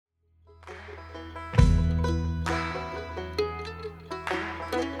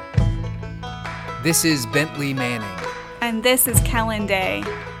This is Bentley Manning. And this is Kellen Day.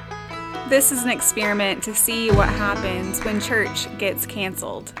 This is an experiment to see what happens when church gets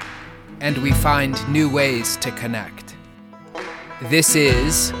canceled. And we find new ways to connect. This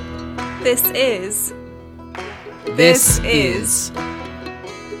is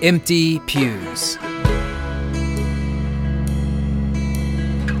Empty Pews.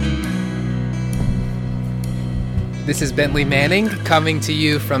 This is Bentley Manning coming to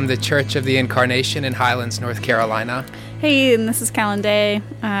you from the Church of the Incarnation in Highlands, North Carolina. Hey, and this is Kellen Day.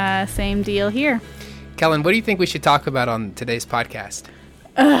 Same deal here. Kellen, what do you think we should talk about on today's podcast?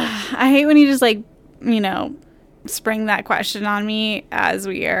 I hate when you just spring that question on me as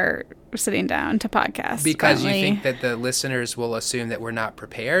we are sitting down to podcast. Because you think that the listeners will assume that we're not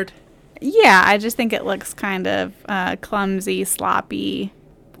prepared? Yeah, I just think it looks kind of clumsy, sloppy.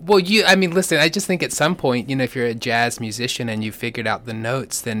 Well, listen, I just think at some point, if you're a jazz musician and you figured out the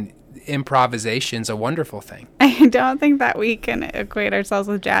notes, then improvisation's a wonderful thing. I don't think that we can equate ourselves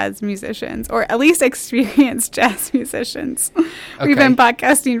with jazz musicians, or at least experienced jazz musicians. Okay. We've been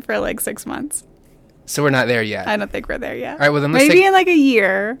podcasting for 6 months. So we're not there yet. I don't think we're there yet. All right, well then maybe in a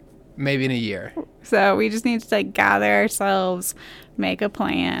year. Maybe in a year. So we just need to gather ourselves, make a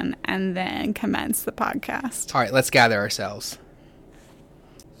plan, and then commence the podcast. All right, let's gather ourselves.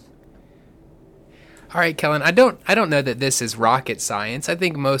 All right, Kellen, I don't know that this is rocket science. I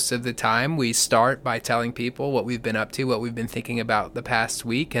think most of the time we start by telling people what we've been up to, what we've been thinking about the past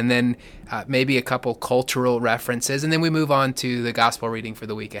week, and then maybe a couple cultural references, and then we move on to the gospel reading for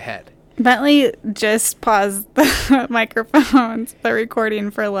the week ahead. Bentley just paused the microphones, the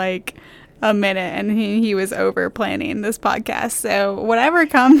recording for a minute, and he was over planning this podcast. So whatever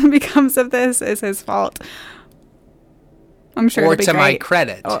becomes of this is his fault. I'm sure it'll be great. Or to my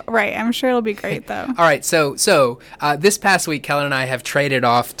credit. Oh, right. I'm sure it'll be great, though. All right. So this past week, Kellen and I have traded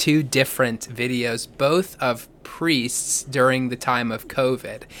off 2 different videos, both of priests during the time of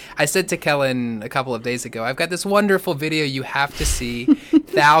COVID. I said to Kellen a couple of days ago, I've got this wonderful video you have to see.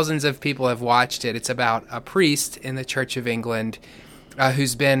 Thousands of people have watched it. It's about a priest in the Church of England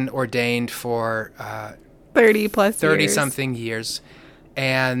who's been ordained for 30-something years.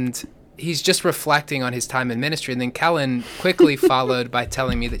 And he's just reflecting on his time in ministry. And then Kellen quickly followed by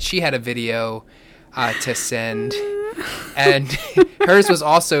telling me that she had a video to send. And hers was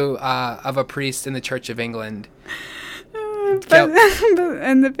also of a priest in the Church of England. But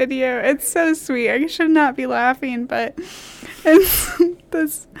in the video, it's so sweet. I should not be laughing, but it's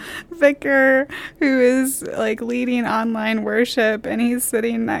this vicar who is leading online worship, and he's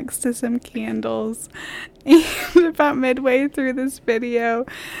sitting next to some candles. And about midway through this video,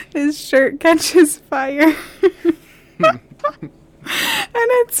 his shirt catches fire. And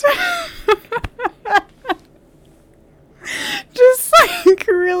it's just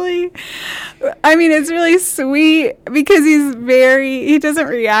really, it's really sweet because he doesn't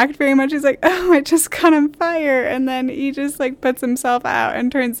react very much. He's like, oh, it just caught on fire. And then he just puts himself out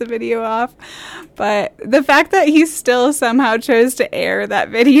and turns the video off. But the fact that he still somehow chose to air that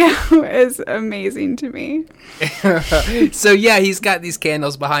video is amazing to me. So yeah, he's got these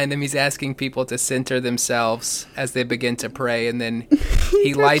candles behind him. He's asking people to center themselves as they begin to pray. And then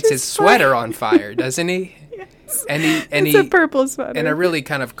he lights his sweater on fire, doesn't he? And it's a purple sweater. In a really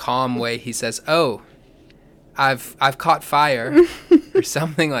kind of calm way, he says, "Oh, I've caught fire," or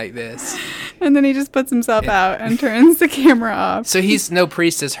something like this. And then he just puts himself out and turns the camera off. So no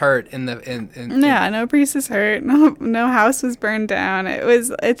priest is hurt no priest is hurt. No house was burned down.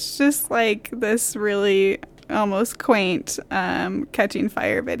 It's just this really almost quaint catching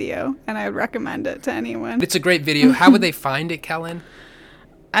fire video, and I would recommend it to anyone. It's a great video. How would they find it, Kellen?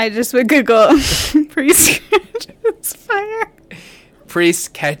 I just would Google priest catches fire.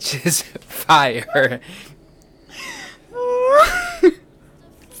 Priest catches fire.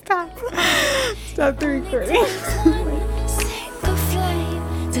 Stop the recording.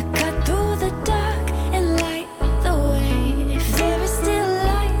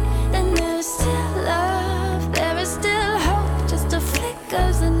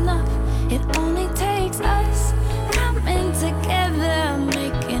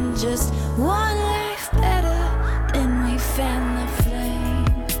 Just one life better than we fan the flame.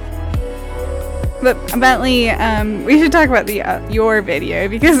 But Bentley, we should talk about your video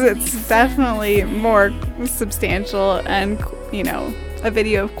because it's definitely more substantial and a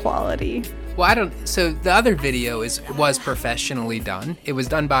video of quality. Well, so the other video was professionally done. It was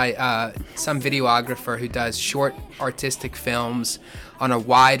done by some videographer who does short artistic films on a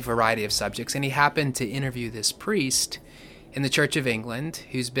wide variety of subjects, and he happened to interview this priest in the Church of England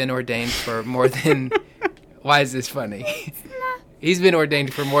who's been ordained for more than... Why is this funny? He's been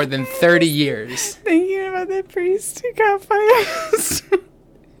ordained for more than 30 years. Thinking about the priest who got fired.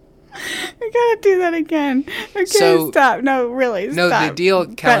 I gotta do that again. Okay, stop. No, really, no, stop. No, the deal,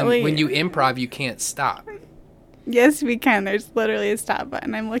 Kellen, Bentley, when you improv, you can't stop. Yes, we can. There's literally a stop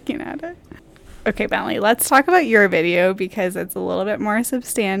button. I'm looking at it. Okay, Bentley, let's talk about your video because it's a little bit more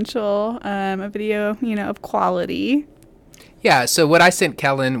substantial. A video, of quality. Yeah, so what I sent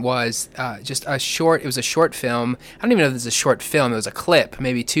Kellen was just a short, it was a short film. I don't even know if it was a short film. It was a clip,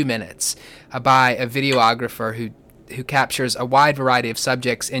 maybe 2 minutes, by a videographer who captures a wide variety of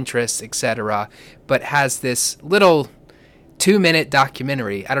subjects, interests, etc., but has this little 2-minute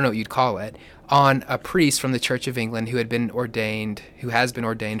documentary, I don't know what you'd call it, on a priest from the Church of England who has been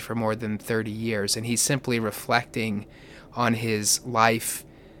ordained for more than 30 years, and he's simply reflecting on his life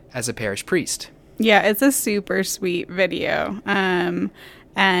as a parish priest. Yeah, it's a super sweet video.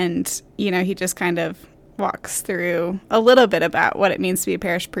 And, he just kind of walks through a little bit about what it means to be a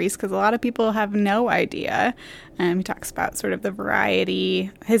parish priest because a lot of people have no idea. He talks about sort of the variety,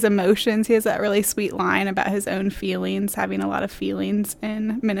 his emotions. He has that really sweet line about his own feelings, having a lot of feelings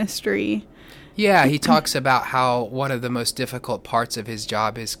in ministry. Yeah, he talks about how one of the most difficult parts of his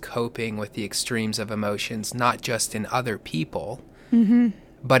job is coping with the extremes of emotions, not just in other people,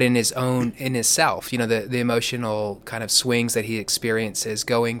 but in himself. The emotional kind of swings that he experiences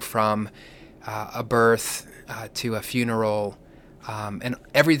going from a birth to a funeral, and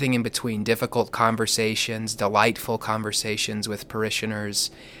everything in between, difficult conversations, delightful conversations with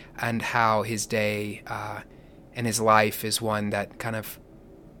parishioners, and how his day and his life is one that kind of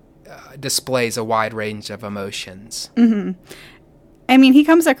displays a wide range of emotions. Mm-hmm. I mean, he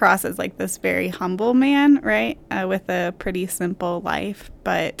comes across as like this very humble man, right? With a pretty simple life,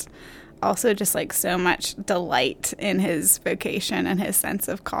 but also just like so much delight in his vocation and his sense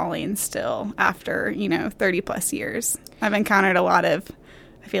of calling still after, 30 plus years. I've encountered a lot of,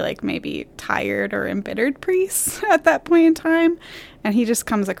 I feel like maybe tired or embittered priests at that point in time. And he just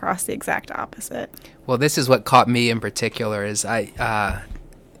comes across the exact opposite. Well, this is what caught me in particular is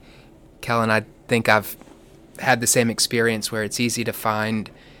Kellen, I think I've had the same experience where it's easy to find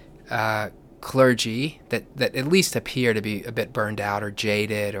clergy that at least appear to be a bit burned out or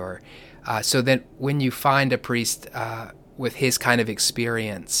jaded, or so that when you find a priest with his kind of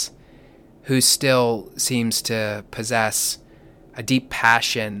experience who still seems to possess a deep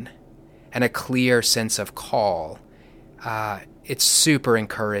passion and a clear sense of call, it's super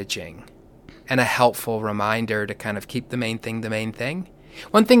encouraging and a helpful reminder to kind of keep the main thing.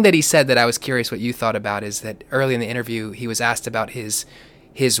 One thing that he said that I was curious what you thought about is that early in the interview he was asked about his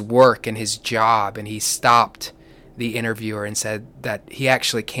work and his job, and he stopped the interviewer and said that he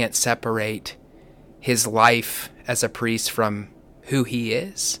actually can't separate his life as a priest from who he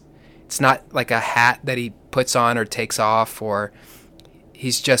is. It's not like a hat that he puts on or takes off, or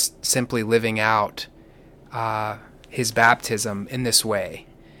he's just simply living out his baptism in this way.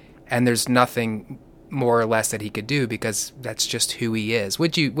 And there's nothing more or less that he could do because that's just who he is.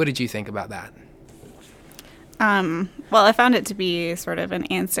 What did you think about that? Well, I found it to be sort of an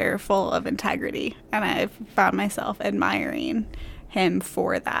answer full of integrity, and I've found myself admiring him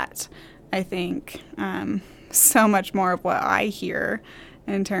for that. I think so much more of what I hear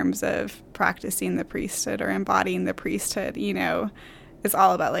in terms of practicing the priesthood or embodying the priesthood, is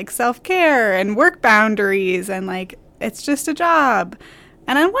all about like self-care and work boundaries and like it's just a job.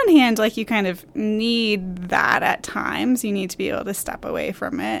 And on one hand, like you kind of need that at times. You need to be able to step away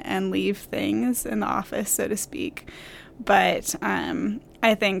from it and leave things in the office, so to speak. But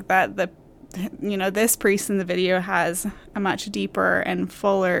I think that this priest in the video has a much deeper and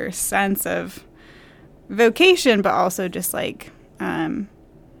fuller sense of vocation, but also just like how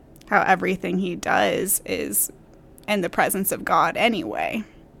everything he does is in the presence of God anyway.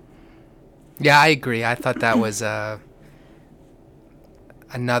 Yeah, I agree. I thought that was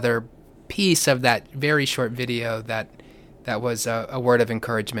another piece of that very short video that was a word of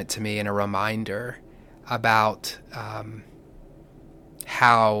encouragement to me and a reminder about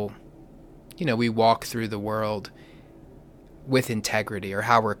how we walk through the world with integrity, or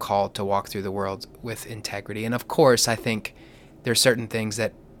how we're called to walk through the world with integrity. And of course, I think there are certain things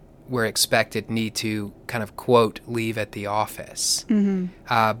that we're expected need to kind of, quote, leave at the office.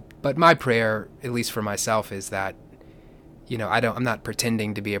 Mm-hmm. But my prayer, at least for myself, is that I'm not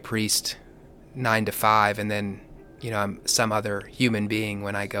pretending to be a priest 9 to 5 and then, I'm some other human being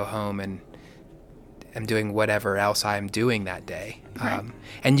when I go home and am doing whatever else I am doing that day. Right.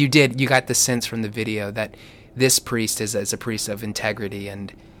 And you got the sense from the video that this priest is a priest of integrity,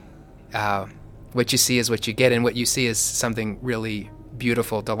 and what you see is what you get, and what you see is something really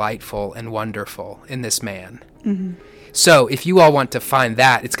beautiful, delightful, and wonderful in this man. So if you all want to find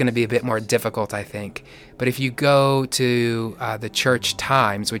that, it's going to be a bit more difficult, I think. But if you go to the Church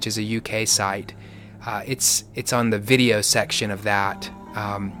Times, which is a UK site, it's on the video section of that.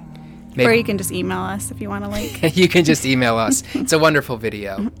 Or you can just email us if you want a link. You can just email us. It's a wonderful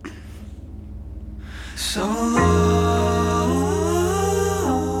video. So long,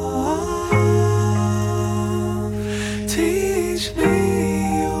 teach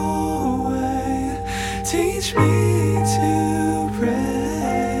me your way, teach me to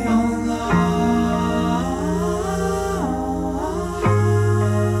pray on love,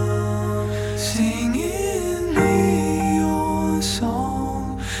 sing in me your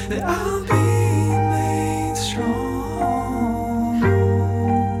song that I'll be made strong.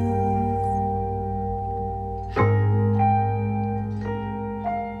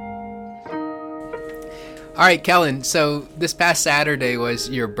 All right, Kellen, so this past Saturday was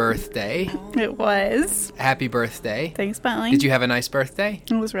your birthday. It was. Happy birthday. Thanks, Bentley. Did you have a nice birthday?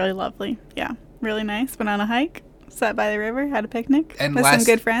 It was really lovely. Yeah, really nice. Went on a hike, sat by the river, had a picnic And with some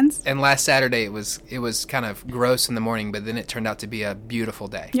good friends. And last Saturday it was kind of gross in the morning, but then it turned out to be a beautiful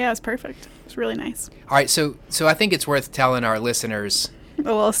day. Yeah, it was perfect. It was really nice. All right, so I think it's worth telling our listeners A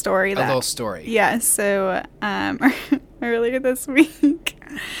little story. a little story. Yeah, so earlier this week,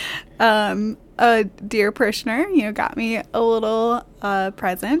 a dear parishioner, got me a little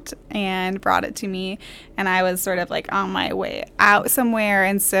present and brought it to me, and I was sort of like on my way out somewhere,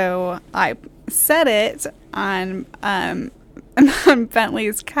 and so I set it on on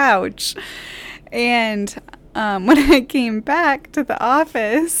Bentley's couch, and when I came back to the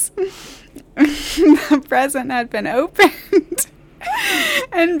office, the present had been opened.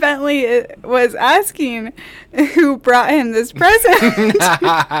 And Bentley was asking who brought him this present.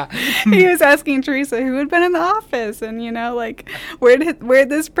 He was asking Teresa who had been in the office, and where'd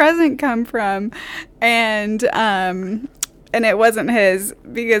this present come from, and it wasn't his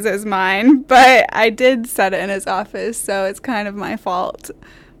because it was mine, but I did set it in his office, so it's kind of my fault.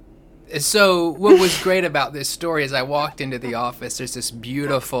 So what was great about this story is I walked into the office, there's this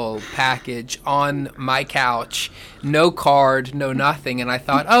beautiful package on my couch, no card, no nothing, and I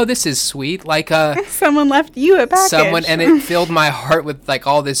thought, oh, this is sweet, like someone left you a package. And it filled my heart with like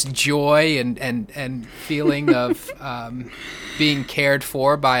all this joy and feeling of being cared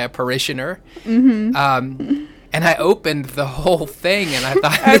for by a parishioner. And I opened the whole thing, and I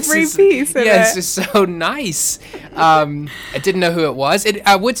thought, every piece of it. This is so nice. I didn't know who it was.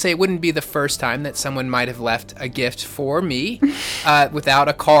 I would say it wouldn't be the first time that someone might have left a gift for me without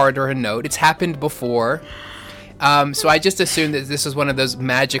a card or a note. It's happened before. So I just assumed that this was one of those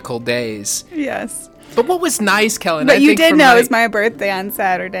magical days. Yes. But what was nice, Kellen? But you did know it was my birthday on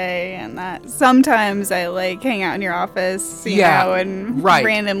Saturday, and that sometimes I hang out in your office, and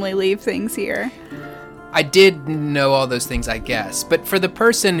randomly leave things here. I did know all those things, I guess. But for the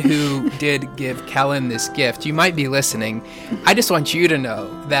person who did give Kellen this gift, you might be listening. I just want you to know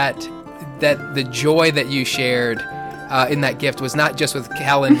that the joy that you shared in that gift was not just with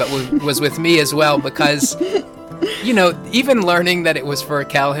Kellen, but was with me as well. Because, even learning that it was for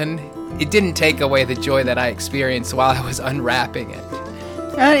Kellen, it didn't take away the joy that I experienced while I was unwrapping it.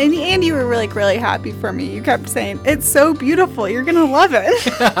 And you were really happy for me. You kept saying, it's so beautiful. You're going to love it.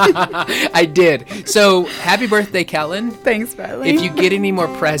 I did. So happy birthday, Kellen. Thanks, Bentley. If you get any more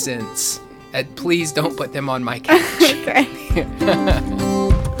presents, please don't put them on my couch. Okay.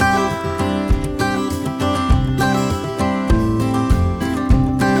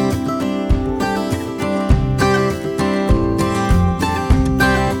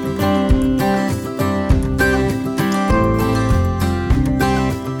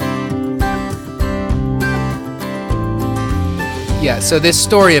 Yeah, so this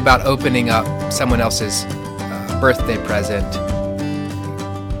story about opening up someone else's birthday present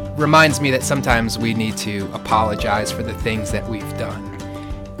reminds me that sometimes we need to apologize for the things that we've done.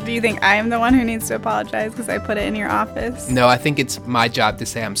 Do you think I am the one who needs to apologize because I put it in your office? No, I think it's my job to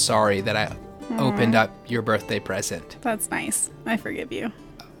say I'm sorry that I opened up your birthday present. That's nice. I forgive you.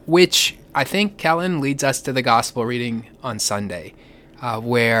 Which I think, Kellen, leads us to the gospel reading on Sunday,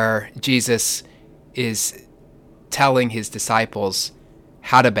 where Jesus is telling his disciples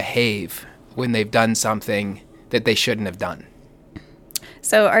how to behave when they've done something that they shouldn't have done.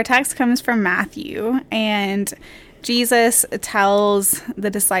 So our text comes from Matthew, and Jesus tells the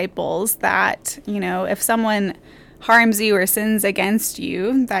disciples that, if someone harms you or sins against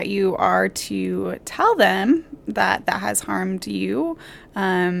you, that you are to tell them that has harmed you,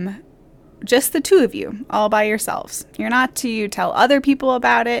 just the two of you, all by yourselves. You're not to tell other people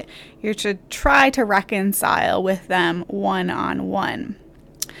about it. You're to try to reconcile with them one-on-one.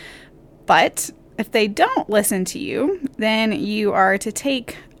 But if they don't listen to you, then you are to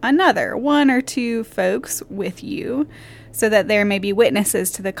take another 1 or 2 folks with you so that there may be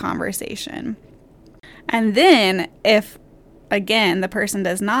witnesses to the conversation. And then if, again, the person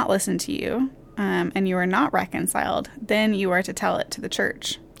does not listen to you and you are not reconciled, then you are to tell it to the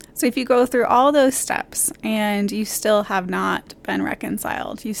church. So if you go through all those steps and you still have not been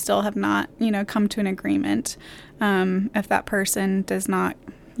reconciled, you still have not, come to an agreement, if that person does not,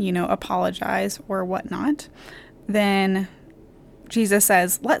 apologize or whatnot, then Jesus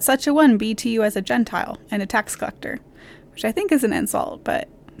says, let such a one be to you as a Gentile and a tax collector, which I think is an insult, but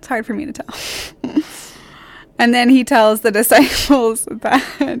it's hard for me to tell. And then he tells the disciples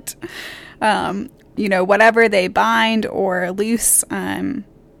that, whatever they bind or loose on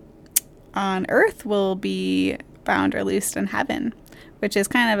earth will be bound or loosed in heaven, which is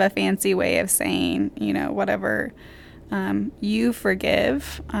kind of a fancy way of saying, whatever you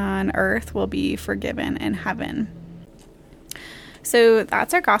forgive on earth will be forgiven in heaven. So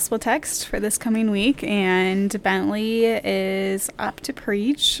that's our gospel text for this coming week, and Bentley is up to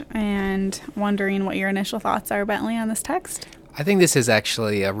preach, and wondering what your initial thoughts are, Bentley, on this text. I think this is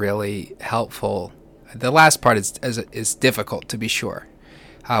actually a really helpful. The last part is difficult, to be sure.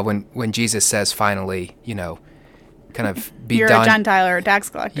 When Jesus says finally, kind of be You're done. a Gentile or a tax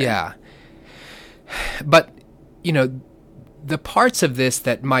collector. Yeah. But, the parts of this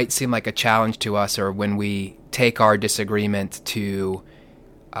that might seem like a challenge to us are when we take our disagreement to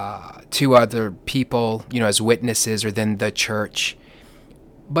other people, as witnesses, or then the church.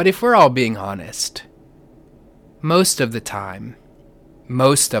 But if we're all being honest, most of the time,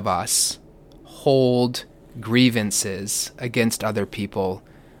 most of us hold grievances against other people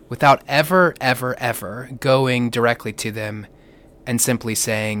without ever going directly to them and simply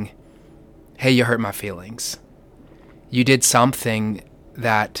saying, hey, you hurt my feelings. You did something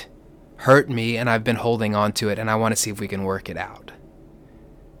that hurt me, and I've been holding on to it, and I want to see if we can work it out.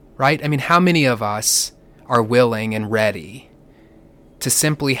 Right? I mean, how many of us are willing and ready to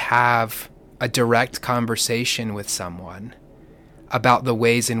simply have a direct conversation with someone about the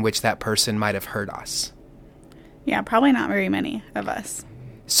ways in which that person might have hurt us? Yeah, probably not very many of us.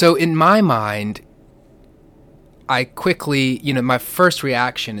 So in my mind, I quickly, my first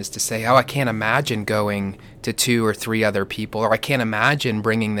reaction is to say, I can't imagine going to 2 or 3 other people, or I can't imagine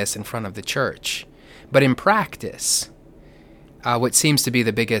bringing this in front of the church. But in practice, what seems to be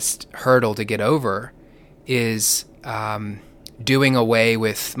the biggest hurdle to get over is doing away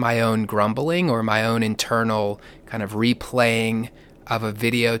with my own grumbling or my own internal kind of replaying of a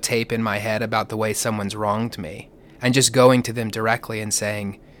videotape in my head about the way someone's wronged me, and just going to them directly and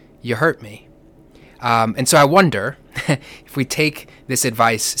saying, you hurt me. And so I wonder if we take this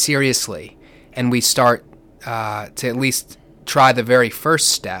advice seriously and we start to at least try the very first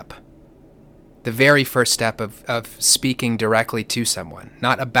step of speaking directly to someone,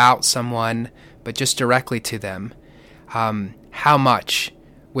 not about someone, but just directly to them. How much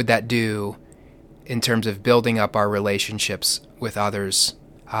would that do in terms of building up our relationships with others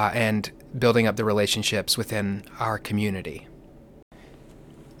and building up the relationships within our community?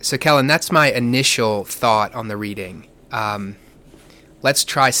 So, Kellen, that's my initial thought on the reading. Let's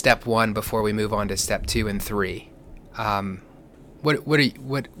try step 1 before we move on to step 2 and 3.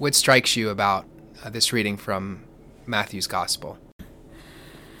 What strikes you about this reading from Matthew's Gospel?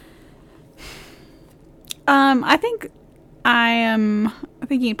 I think I am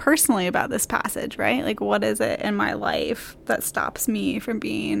thinking personally about this passage, right? Like, what is it in my life that stops me from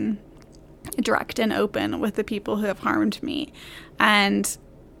being direct and open with the people who have harmed me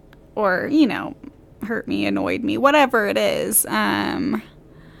or hurt me, annoyed me, whatever it is. And,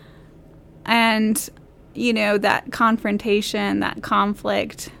 that confrontation, that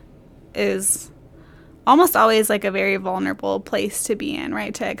conflict is almost always like a very vulnerable place to be in,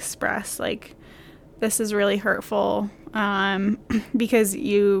 right? To express, like, this is really hurtful, because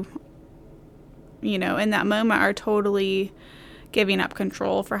you in that moment are totally giving up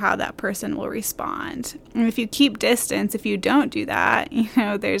control for how that person will respond. And if you keep distance, if you don't do that,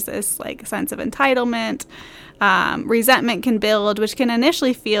 there's this like sense of entitlement, resentment can build, which can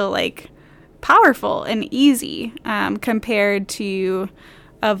initially feel like powerful and easy, compared to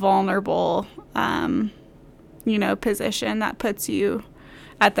a vulnerable, position that puts you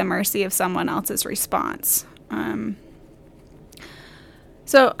at the mercy of someone else's response.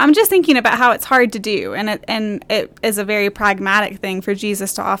 So I'm just thinking about how it's hard to do, and it is a very pragmatic thing for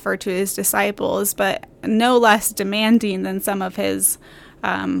Jesus to offer to his disciples, but no less demanding than some of his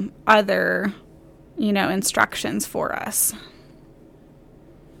other, instructions for us.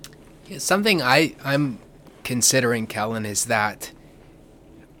 Something I'm considering, Kellen, is that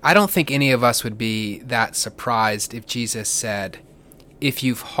I don't think any of us would be that surprised if Jesus said, if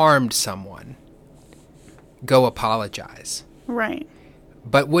you've harmed someone, go apologize. Right.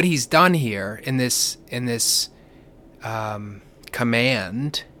 But what he's done here in this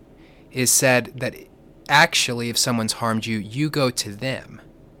command is said that actually if someone's harmed you, you go to them,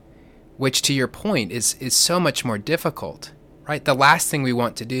 which to your point is so much more difficult, right? The last thing we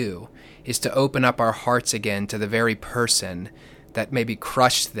want to do is to open up our hearts again to the very person that maybe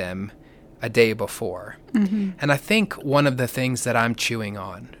crushed them a day before. Mm-hmm. And I think one of the things that I'm chewing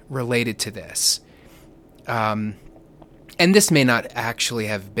on related to this, and this may not actually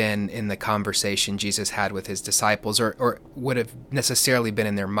have been in the conversation Jesus had with his disciples or would have necessarily been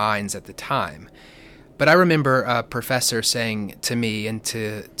in their minds at the time. But I remember a professor saying to me and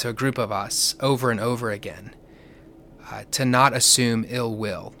to a group of us over and over again, to not assume ill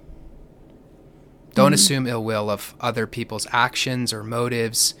will. Don't assume ill will of other people's actions or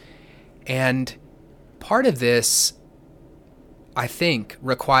motives. And part of this, I think,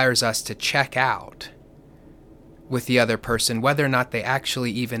 requires us to check out with the other person whether or not they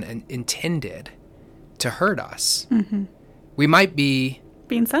actually even intended to hurt us. Mm-hmm. We might be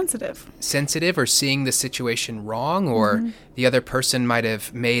being sensitive or seeing the situation wrong, or the other person might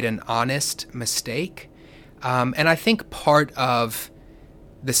have made an honest mistake. And I think part of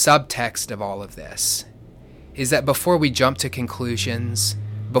the subtext of all of this is that before we jump to conclusions,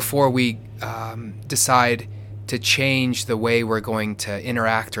 before we decide to change the way we're going to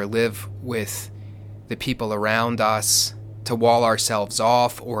interact or live with the people around us, to wall ourselves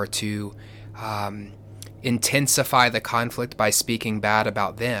off or to intensify the conflict by speaking bad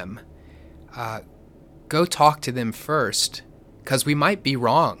about them, go talk to them first, because we might be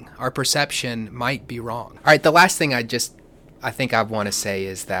wrong. Our perception might be wrong. All right, the last thing I think I want to say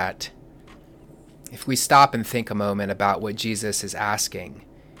is that if we stop and think a moment about what Jesus is asking,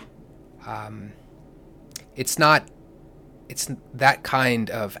 it's that kind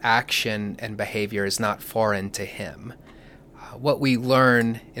of action and behavior is not foreign to him. What we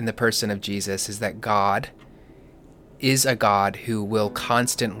learn in the person of Jesus is that God is a God who will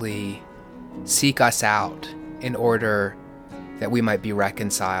constantly seek us out in order that we might be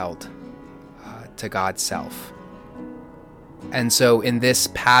reconciled to God's self. And so in this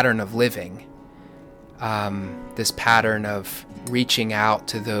pattern of living, this pattern of reaching out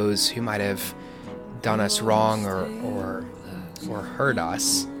to those who might have done us wrong or hurt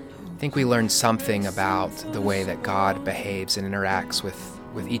us, I think we learn something about the way that God behaves and interacts with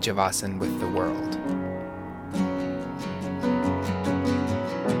each of us and with the world.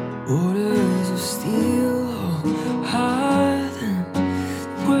 Orders of steel hardened,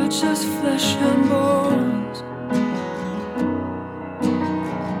 we're just flesh and bones.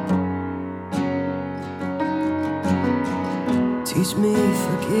 Teach me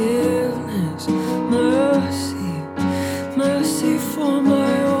forgiveness, mercy for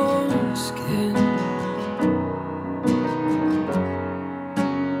my own skin.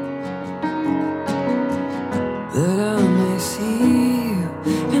 That I may see you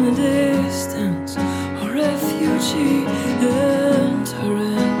in the distance, a refugee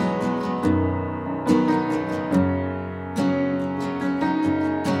entering.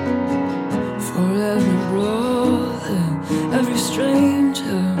 For every brother, every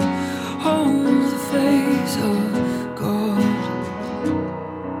stranger holds the face of God.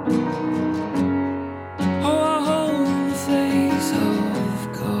 Oh, I hold the face of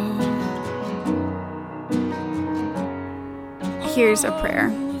God. Here's a prayer.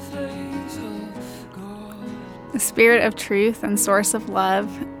 The Spirit of truth and source of love,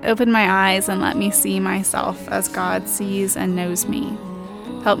 open my eyes and let me see myself as God sees and knows me.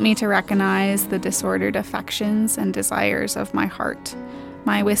 Help me to recognize the disordered affections and desires of my heart,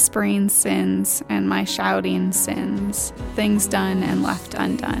 my whispering sins and my shouting sins, things done and left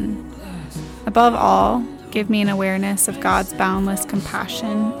undone. Above all, give me an awareness of God's boundless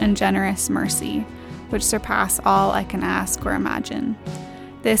compassion and generous mercy, which surpass all I can ask or imagine.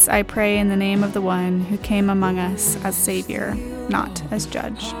 This I pray in the name of the one who came among us as Savior, not as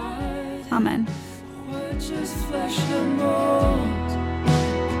Judge. Amen.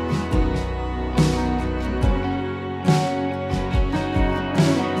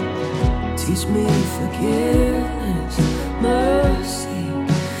 Teach me forgiveness,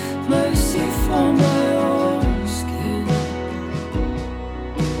 mercy for my own skin.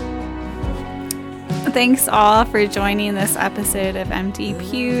 Thanks all for joining this episode of Empty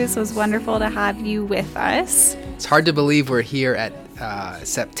Pews. It was wonderful to have you with us. It's hard to believe we're here at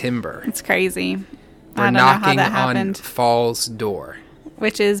September. It's crazy. We're I don't know how knocking that on happened. fall's door.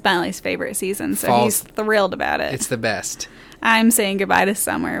 Which is Bentley's favorite season, so Fall's- he's thrilled about it. It's the best. I'm saying goodbye to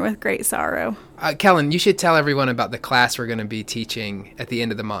summer with great sorrow. Kellen, you should tell everyone about the class we're going to be teaching at the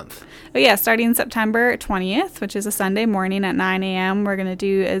end of the month. But yeah, starting September 20th, which is a Sunday morning at 9 a.m., we're going to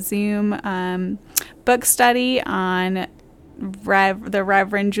do a Zoom book study on the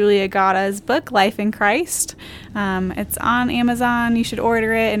Reverend Julia Gatta's book, Life in Christ. It's on Amazon. You should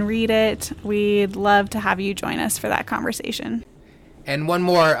order it and read it. We'd love to have you join us for that conversation. And one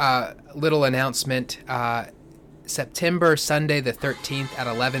more little announcement. September Sunday the 13th at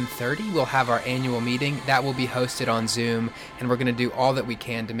 11:30, we'll have our annual meeting. That will be hosted on Zoom, and we're going to do all that we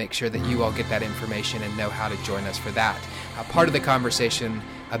can to make sure that you all get that information and know how to join us for that. Part of the conversation,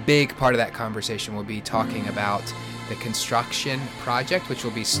 a big part of that conversation, will be talking about the construction project, which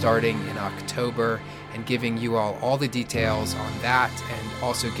will be starting in October, and giving you all the details on that, and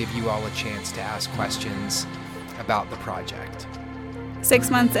also give you all a chance to ask questions about the project.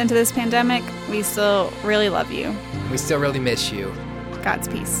 6 months into this pandemic, we still really love you. We still really miss you. God's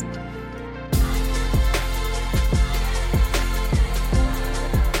peace.